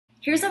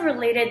Here's a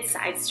related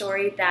side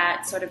story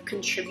that sort of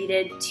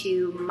contributed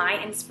to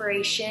my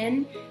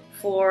inspiration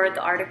for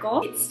the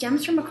article. It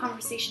stems from a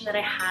conversation that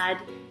I had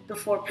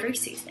before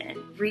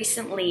preseason.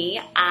 Recently,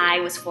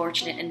 I was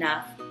fortunate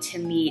enough to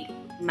meet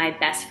my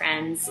best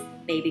friend's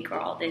baby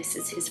girl. This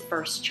is his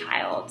first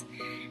child.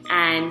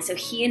 And so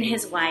he and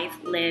his wife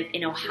live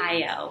in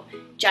Ohio,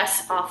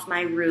 just off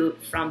my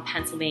route from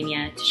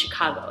Pennsylvania to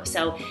Chicago.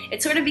 So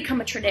it's sort of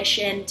become a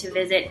tradition to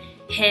visit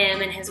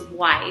him and his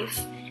wife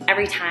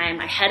every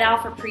time I head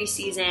out for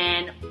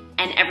preseason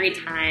and every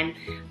time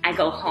I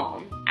go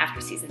home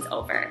after season's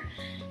over.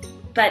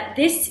 But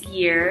this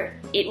year,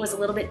 it was a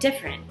little bit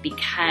different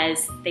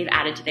because they've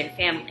added to their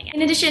family.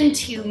 In addition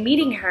to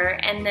meeting her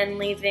and then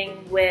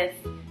leaving with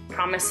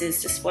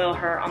promises to spoil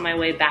her on my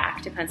way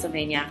back to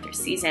Pennsylvania after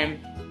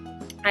season,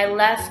 I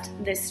left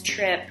this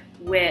trip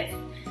with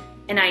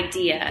an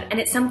idea, and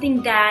it's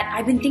something that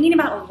I've been thinking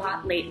about a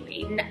lot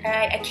lately, and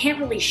I can't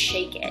really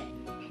shake it.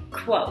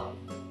 Quote,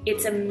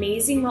 "It's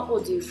amazing what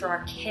we'll do for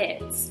our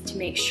kids to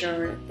make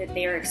sure that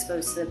they are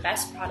exposed to the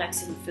best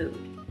products in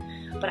food,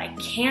 but I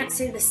can't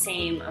say the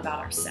same about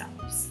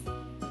ourselves."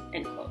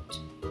 End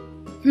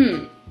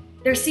quote.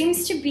 There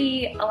seems to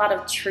be a lot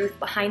of truth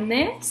behind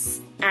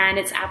this and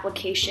its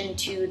application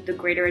to the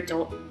greater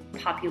adult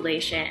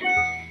population.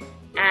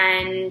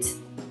 And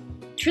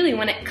truly,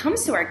 when it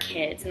comes to our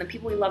kids and the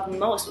people we love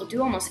most, we'll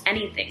do almost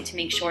anything to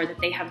make sure that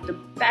they have the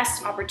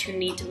best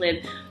opportunity to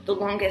live the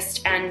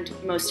longest and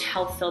most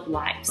health-filled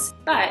lives.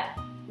 But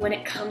when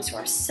it comes to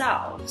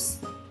ourselves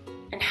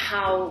and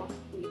how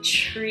we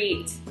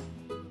treat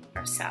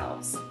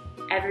ourselves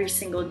every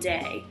single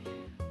day,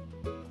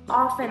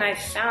 often I've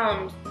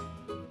found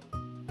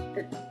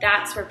that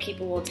that's where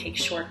people will take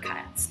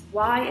shortcuts.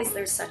 Why is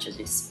there such a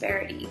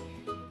disparity?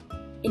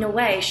 In a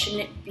way,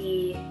 shouldn't it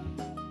be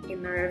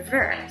in the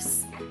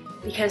reverse?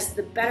 Because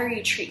the better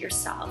you treat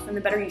yourself and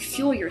the better you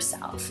fuel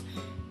yourself,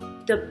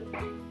 the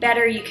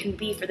better you can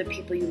be for the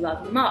people you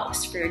love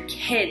most, for your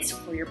kids,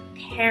 for your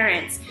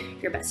parents,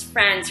 your best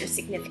friends, your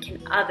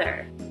significant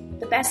other.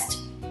 The best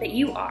that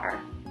you are,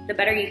 the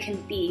better you can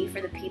be for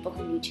the people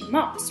who need you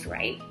most,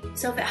 right?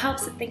 So if it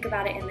helps to think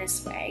about it in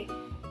this way,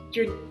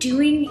 you're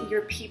doing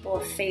your people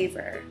a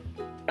favor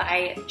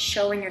by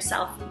showing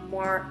yourself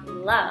more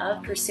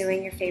love,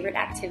 pursuing your favorite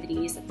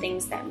activities, the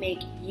things that make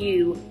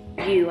you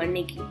you and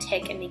make you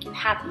tick and make you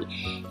happy,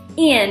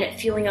 and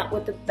fueling up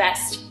with the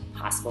best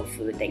possible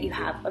food that you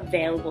have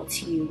available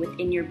to you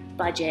within your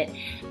budget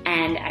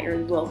and at your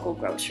local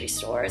grocery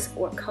stores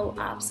or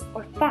co-ops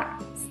or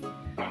farms.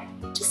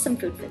 Just some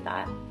food for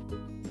thought.